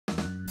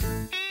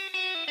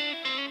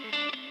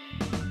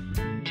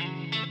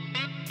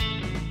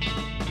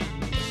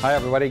Hi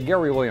everybody,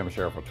 Gary Williams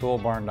here for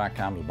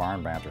Toolbarn.com's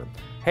Barn Banter.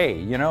 Hey,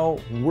 you know,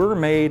 we're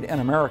made in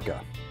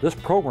America. This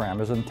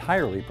program is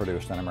entirely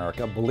produced in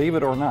America, believe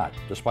it or not,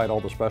 despite all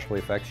the special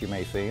effects you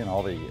may see and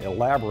all the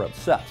elaborate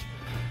sets.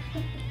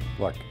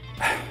 Look,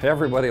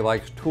 everybody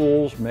likes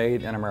tools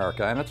made in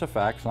America, and it's a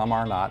fact, some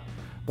are not.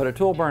 But at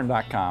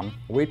Toolbarn.com,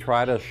 we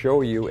try to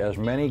show you as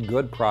many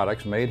good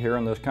products made here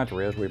in this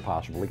country as we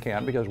possibly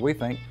can, because we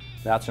think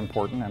that's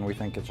important and we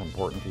think it's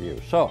important to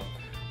you. So,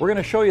 we're going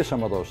to show you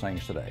some of those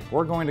things today.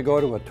 We're going to go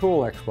to a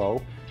tool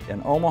expo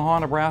in Omaha,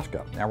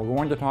 Nebraska, and we're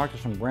going to talk to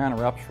some brand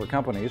reps for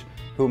companies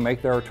who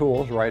make their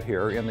tools right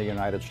here in the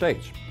United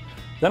States.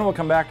 Then we'll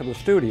come back to the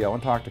studio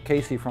and talk to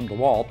Casey from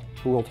DeWalt,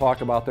 who will talk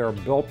about their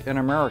Built in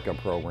America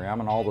program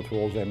and all the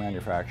tools they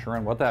manufacture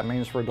and what that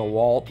means for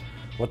DeWalt,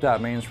 what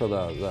that means for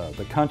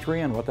the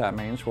country, and what that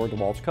means for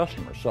DeWalt's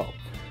customers. So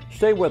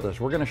stay with us.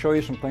 We're going to show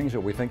you some things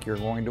that we think you're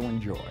going to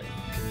enjoy.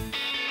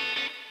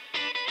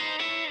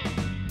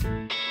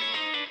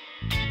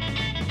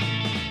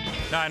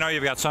 Now, I know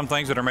you've got some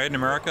things that are made in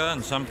America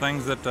and some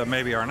things that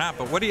maybe are not,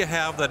 but what do you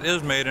have that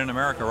is made in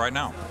America right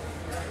now?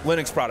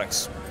 Linux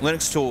products,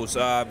 Linux tools,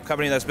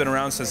 company that's been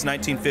around since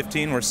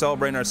 1915. We're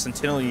celebrating our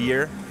centennial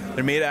year.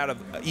 They're made out of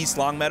East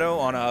Longmeadow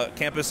on a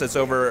campus that's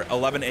over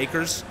 11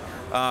 acres.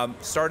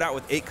 Started out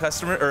with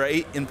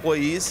 8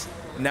 employees.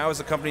 Now it's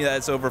a company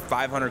that's over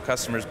 500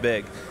 customers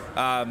big.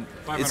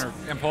 500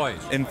 employees.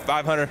 And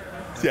 500,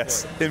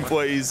 yes,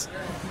 employees,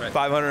 right.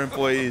 500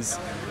 employees.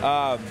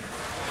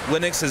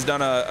 Linux has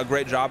done a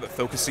great job at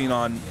focusing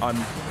on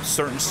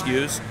certain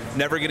SKUs,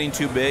 never getting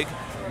too big,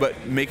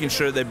 but making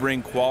sure they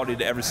bring quality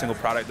to every single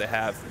product they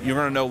have. You're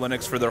going to know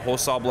Linux for their whole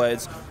saw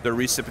blades, their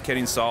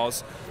reciprocating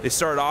saws. They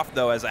started off,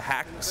 though, as a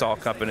hack saw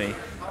company,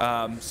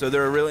 so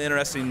they're a really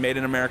interesting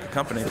made-in-America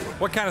company.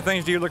 What kind of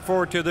things do you look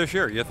forward to this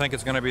year? You think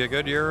it's going to be a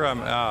good year?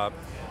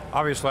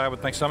 Obviously, I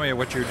would think some of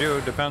what you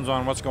do depends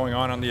on what's going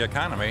on in the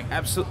economy.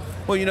 Absolutely.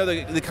 Well, you know,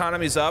 the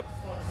economy's up.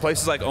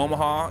 Places like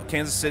Omaha,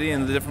 Kansas City,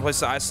 and the different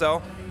places I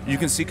sell, you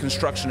can see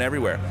construction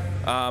everywhere.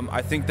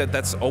 I think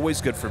that's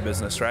always good for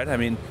business, right? I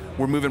mean,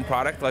 we're moving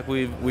product like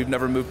we've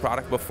never moved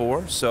product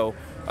before. So,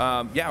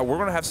 yeah, we're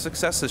going to have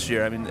success this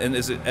year. I mean, and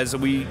as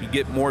we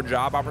get more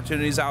job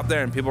opportunities out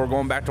there and people are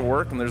going back to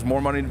work and there's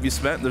more money to be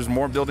spent, there's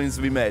more buildings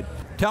to be made.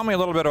 Tell me a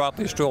little bit about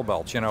these tool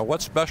belts. You know,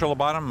 what's special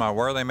about them?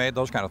 Where are they made?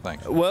 Those kind of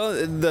things.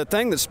 Well, the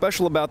thing that's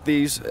special about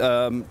these,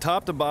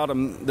 top to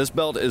bottom, this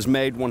belt is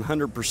made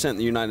 100% in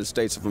the United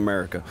States of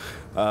America.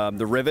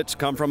 The rivets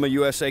come from a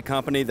USA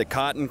company. The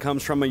cotton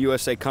comes from a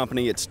USA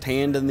company. It's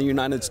tanned in the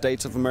United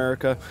States of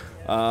America,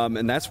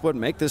 and that's what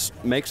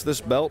makes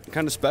this belt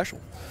kind of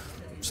special.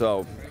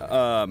 So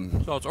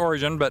it's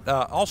origin, but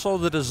also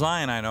the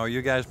design. I know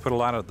you guys put a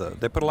lot of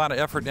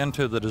effort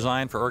into the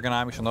design for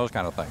ergonomics and those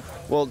kind of things.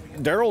 Well,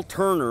 Daryl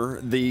Turner,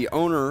 the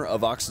owner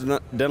of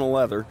Occidental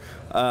Leather,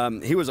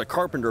 he was a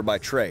carpenter by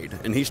trade,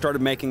 and he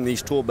started making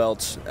these tool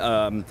belts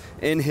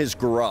in his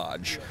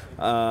garage.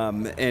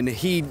 And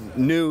he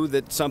knew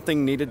that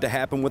something needed to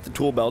happen with the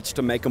tool belts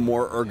to make them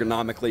more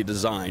ergonomically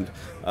designed.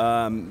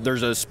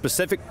 There's a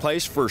specific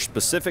place for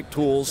specific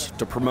tools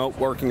to promote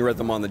working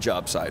rhythm on the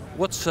job site.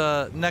 What's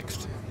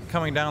next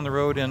coming down the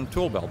road in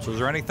tool belts? Is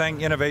there anything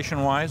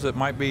innovation-wise that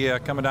might be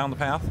coming down the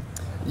path?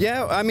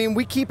 Yeah, I mean,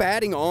 we keep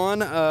adding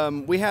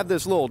on. We have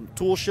this little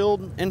tool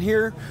shield in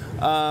here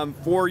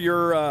for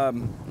your,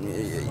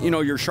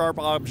 your sharp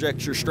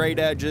objects, your straight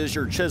edges,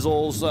 your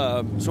chisels,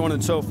 so on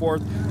and so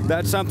forth.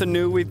 That's something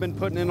new we've been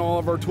putting in all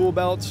of our tool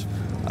belts.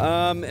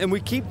 And we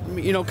keep,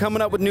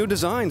 coming up with new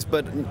designs,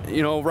 but,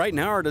 right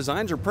now our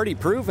designs are pretty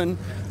proven.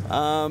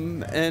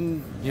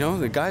 And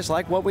the guys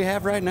like what we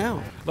have right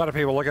now. A lot of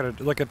people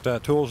look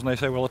at tools and they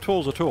say, well, a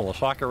tool's a tool. A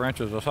socket wrench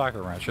is a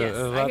socket wrench. Yes,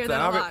 I hear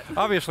that a lot.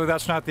 Obviously,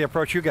 that's not the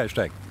approach you guys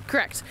take.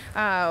 Correct.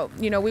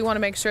 We want to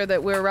make sure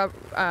that we're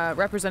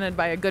represented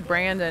by a good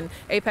brand, and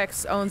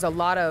Apex owns a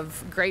lot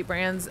of great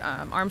brands,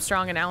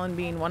 Armstrong and Allen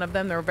being one of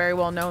them. They're very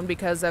well known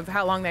because of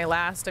how long they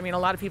last. I mean, a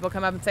lot of people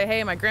come up and say,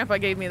 hey, my grandpa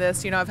gave me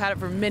this. I've had it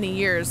for many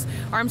years.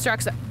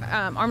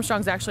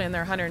 Armstrong's actually in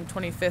their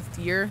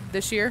 125th year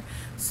this year,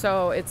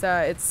 so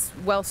it's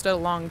well stood a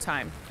long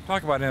time.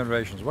 Talk about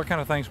innovations. What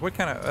kind of things,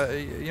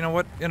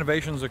 what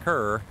innovations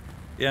occur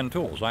in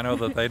tools? I know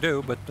that they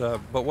do, but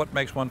what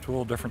makes one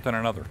tool different than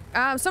another?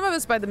 Some of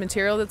it's by the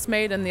material that's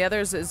made, and the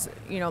others is,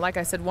 like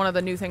I said, one of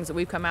the new things that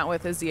we've come out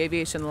with is the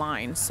aviation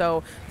line.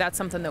 So that's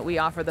something that we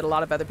offer that a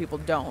lot of other people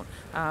don't.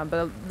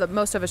 But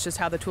most of it's just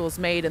how the tool's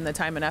made and the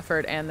time and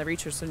effort and the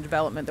research and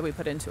development that we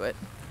put into it.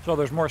 So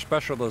there's more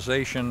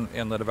specialization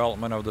in the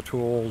development of the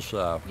tools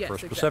yes, for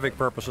specific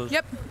purposes?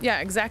 Yep, yeah,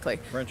 exactly.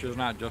 Wrench is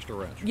not just a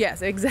wrench.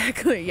 Yes,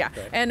 exactly, yeah.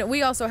 Okay. And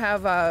we also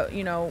have,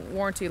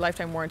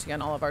 lifetime warranty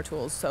on all of our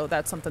tools, so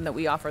that's something that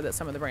we offer that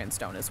some of the brands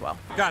don't as well.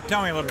 Scott,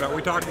 tell me a little bit.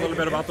 We talked a little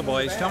bit about the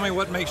blades. Tell me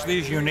what makes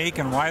these unique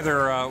and why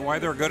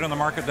they're good in the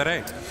market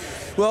today.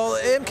 Well,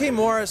 M.K.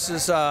 Morris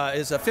is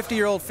a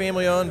 50-year-old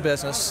family-owned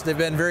business. They've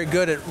been very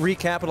good at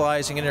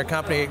recapitalizing in their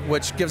company,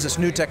 which gives us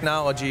new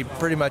technology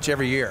pretty much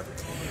every year.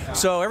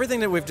 So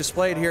everything that we've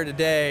displayed here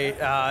today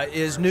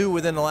is new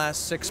within the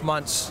last 6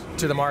 months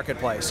to the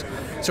marketplace.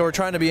 So we're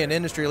trying to be an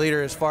industry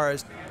leader as far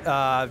as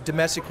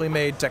domestically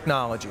made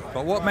technology.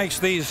 But what makes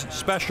these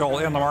special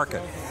in the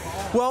market?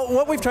 Well,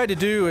 what we've tried to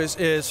do is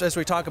as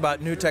we talk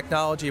about new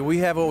technology, we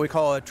have what we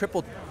call a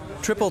triple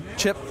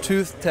chip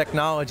tooth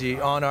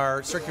technology on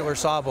our circular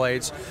saw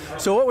blades.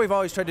 So what we've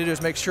always tried to do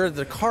is make sure that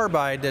the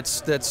carbide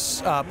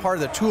that's part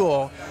of the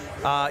tool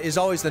is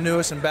always the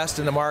newest and best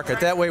in the market.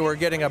 That way we're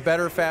getting a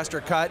better,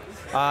 faster cut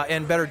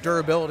and better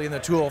durability in the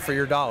tool for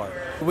your dollar.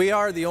 We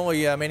are the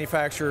only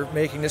manufacturer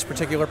making this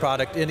particular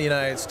product in the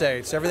United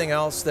States. Everything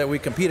else that we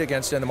compete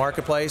against in the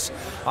marketplace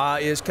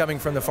is coming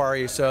from the Far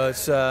East. So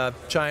it's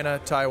China,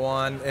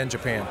 Taiwan, and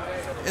Japan.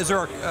 Is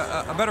there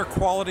a better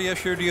quality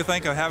issue, do you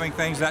think, of having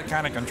things that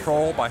kind of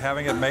control by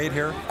having it made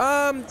here?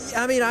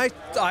 I mean,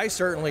 I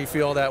certainly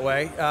feel that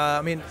way.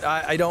 I mean,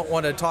 I don't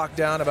want to talk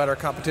down about our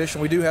competition.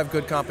 We do have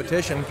good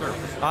competition,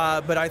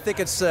 but I think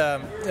it's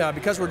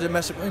because we're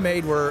domestically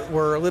made,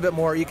 we're a little bit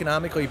more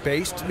economically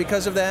based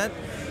because of that.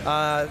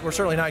 We're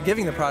certainly not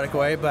giving the product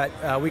away, but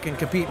we can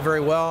compete very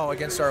well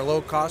against our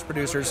low-cost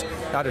producers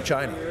out of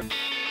China.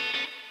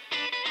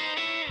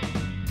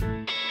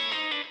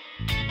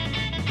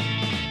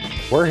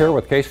 We're here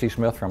with Casey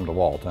Smith from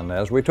DeWalt, and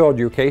as we told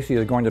you, Casey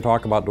is going to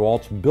talk about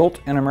DeWalt's Built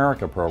in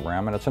America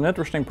program, and it's an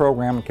interesting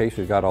program, and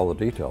Casey's got all the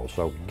details.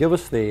 So give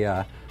us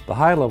the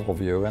high-level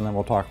view, and then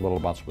we'll talk a little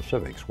about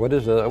specifics.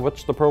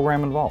 What's the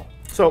program involved?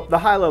 So the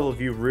high-level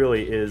view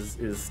really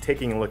is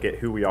taking a look at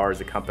who we are as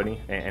a company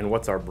and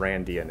what's our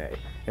brand DNA.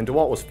 And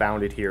DeWalt was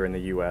founded here in the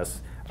U.S.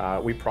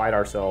 We pride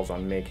ourselves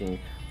on making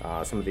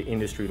some of the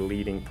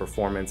industry-leading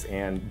performance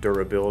and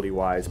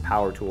durability-wise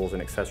power tools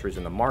and accessories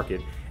in the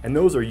market, and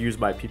those are used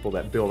by people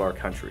that build our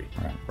country,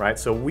 right?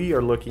 So we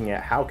are looking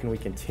at how can we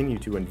continue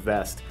to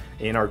invest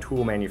in our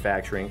tool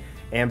manufacturing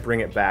and bring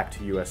it back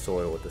to U.S.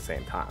 soil at the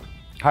same time.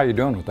 How are you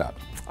doing with that?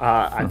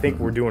 I think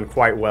we're doing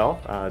quite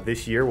well.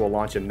 This year we'll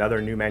launch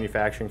another new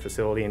manufacturing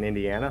facility in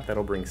Indiana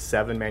that'll bring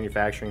 7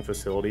 manufacturing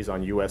facilities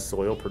on U.S.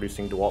 soil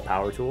producing DeWalt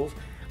power tools,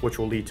 which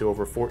will lead to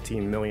over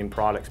 14 million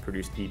products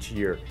produced each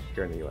year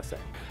here in the USA.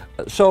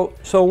 So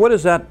what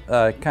does that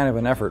kind of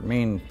an effort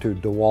mean to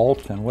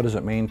DeWalt, and what does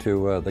it mean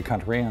to the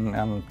country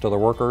and to the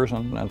workers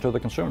and to the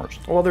consumers?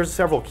 Well, there's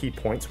several key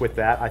points with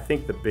that. I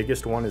think the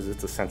biggest one is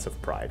it's a sense of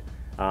pride.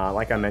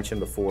 Like I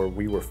mentioned before,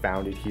 we were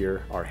founded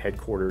here. Our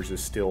headquarters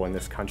is still in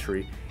this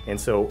country. And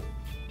so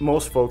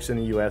most folks in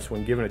the U.S.,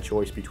 when given a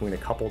choice between a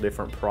couple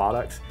different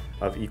products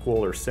of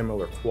equal or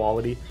similar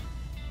quality,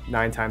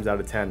 9 times out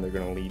of 10, they're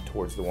going to lead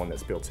towards the one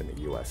that's built in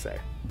the USA,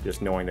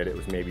 just knowing that it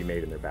was maybe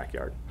made in their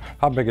backyard.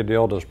 How big a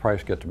deal does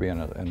price get to be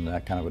in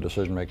that kind of a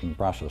decision-making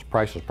process?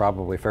 Price is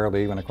probably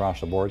fairly even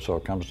across the board, so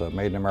it comes to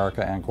Made in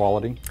America and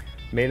quality?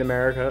 Made in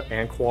America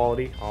and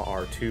quality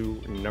are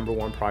 2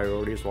 #1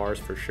 priorities of ours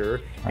for sure.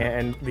 Right.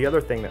 And the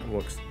other thing that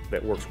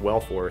works well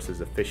for us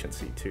is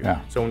efficiency too.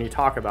 Yeah. So when you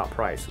talk about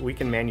price, we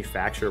can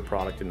manufacture a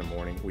product in the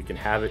morning, we can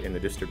have it in the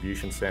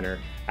distribution center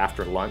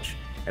after lunch,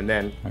 and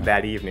then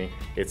that evening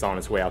it's on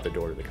its way out the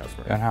door to the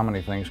customer. And how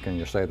many things can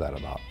you say that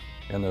about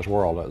in this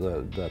world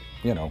that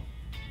you know,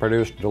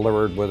 produced,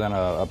 delivered within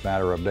a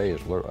matter of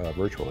days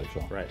virtually?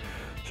 So. Right.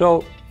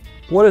 So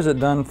what has it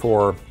done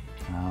for,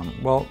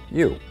 well,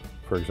 you?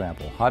 For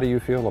example, how do you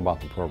feel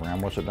about the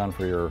program? What's it done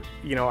for your...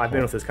 You know, I've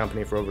been with this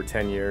company for over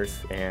 10 years,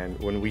 and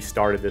when we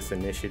started this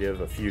initiative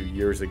a few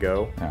years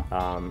ago,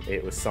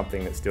 it was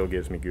something that still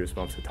gives me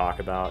goosebumps to talk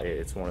about.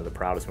 It's one of the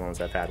proudest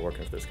moments I've had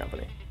working for this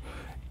company.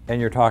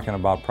 And you're talking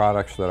about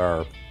products that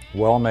are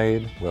well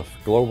made with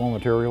global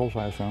materials,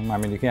 I assume? I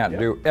mean, you can't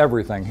do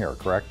everything here,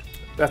 correct?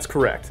 That's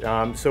correct.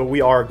 So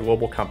we are a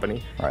global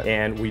company, right,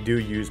 and we do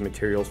use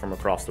materials from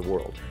across the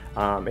world.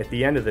 At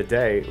the end of the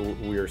day,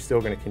 we are still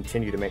going to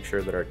continue to make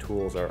sure that our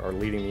tools are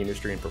leading the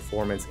industry in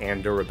performance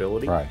and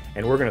durability, right,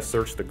 and we're going to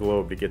search the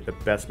globe to get the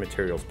best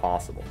materials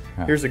possible.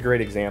 Here's a great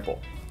example.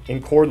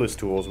 In cordless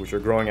tools, which are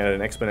growing at an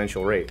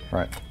exponential rate,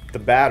 right, the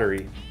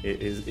battery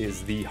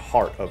is the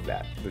heart of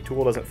that. The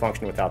tool doesn't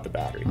function without the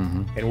battery.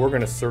 And we're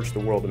going to search the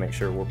world to make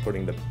sure we're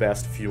putting the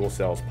best fuel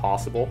cells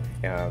possible,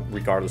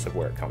 regardless of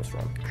where it comes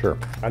from. Sure.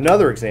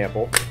 Another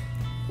example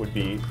would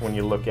be when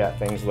you look at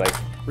things like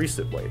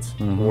recip blades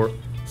or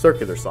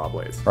circular saw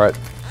blades. Right.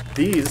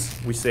 These,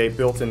 we say,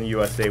 built in the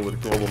USA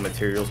with global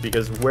materials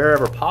because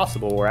wherever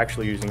possible, we're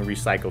actually using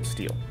recycled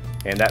steel.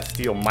 And that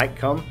steel might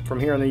come from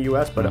here in the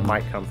U.S., but it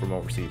might come from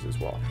overseas as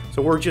well.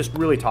 So we're just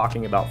really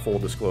talking about full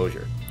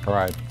disclosure.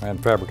 Right,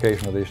 and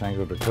fabrication of these things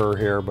would occur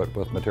here, but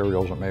with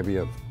materials that maybe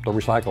the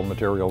recycled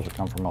materials that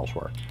come from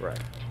elsewhere. Right.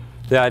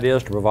 The idea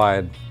is to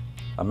provide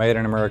a Made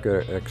in America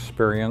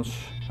experience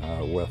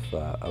with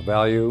a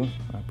value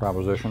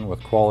proposition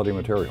with quality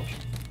materials.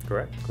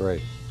 Correct.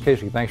 Great.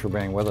 Casey, thanks for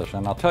being with us.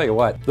 And I'll tell you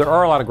what, there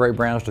are a lot of great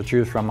brands to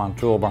choose from on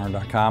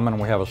Toolbarn.com, and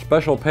we have a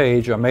special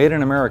page, a Made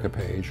in America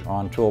page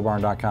on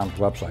Toolbarn.com's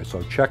website.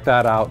 So check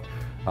that out.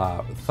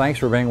 Thanks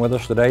for being with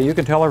us today. You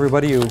can tell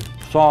everybody you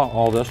saw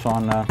all this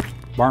on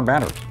Barn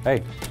Banter.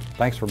 Hey,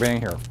 thanks for being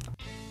here.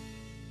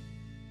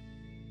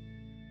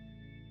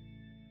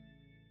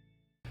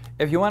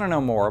 If you want to know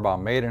more about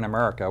Made in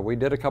America, we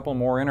did a couple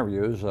more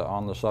interviews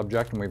on the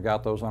subject, and we've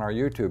got those on our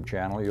YouTube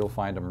channel. You'll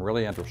find them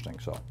really interesting.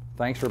 So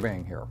thanks for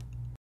being here.